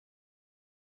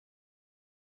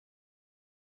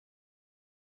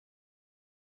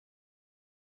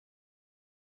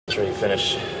Sure, you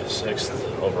finish sixth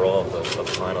overall of the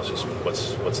finals. Just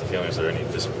what's the feeling? Is there any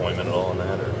disappointment at all in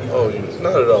that? Or? Oh,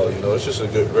 not at all. It's just a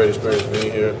great experience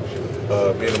being here,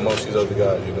 being amongst these other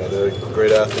guys. They're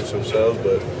great athletes themselves,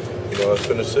 but I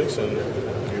finished sixth, and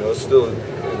it's still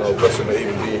blessing to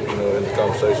even be in the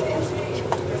conversation.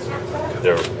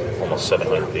 There are almost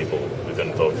 700 people who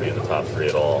didn't vote for you in the top three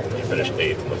at all. You finished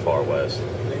eighth in the far west.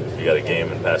 You got a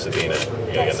game in Pasadena. You're going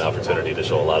to get an opportunity to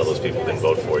show a lot of those people who didn't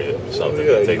vote for you something.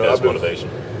 You take that as motivation.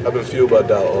 I've been fueled by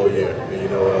doubt all year. I'm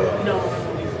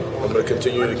going to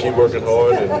continue to keep working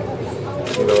hard and,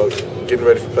 getting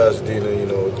ready for Pasadena,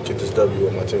 get this W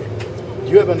on my team.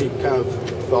 Do you have any kind of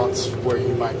thoughts where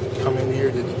you might come in here?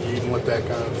 Did you even let that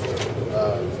kind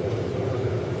of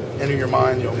enter your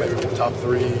mind, maybe top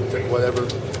three, whatever?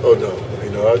 Oh, no.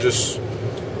 I just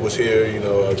was here, I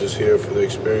was just here for the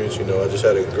experience, I just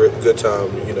had a good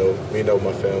time, meeting up with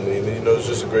my family, and, it's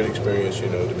just a great experience,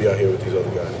 to be out here with these other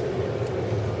guys.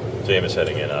 Jameis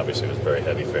heading in obviously was a very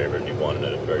heavy favorite. You won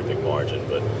at a very big margin,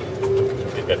 but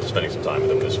after spending some time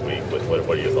with him this week, what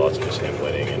are your thoughts on just him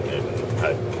winning, and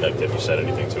have you said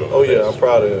anything to him? Oh, yeah, I'm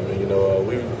proud of him.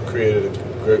 We created a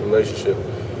great relationship,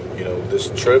 this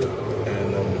trip,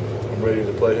 and I'm ready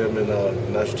to play him in the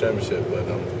national championship, but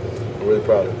I'm really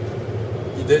proud of him.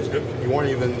 You weren't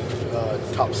even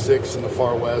top six in the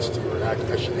far west. You were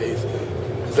actually eighth.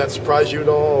 Does that surprise you at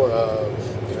all?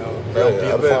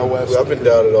 I've been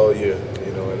doubted all year,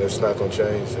 and it's not going to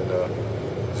change. And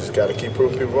just got to keep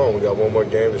proving people wrong. We got one more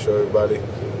game to show everybody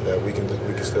that we can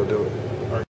still do it.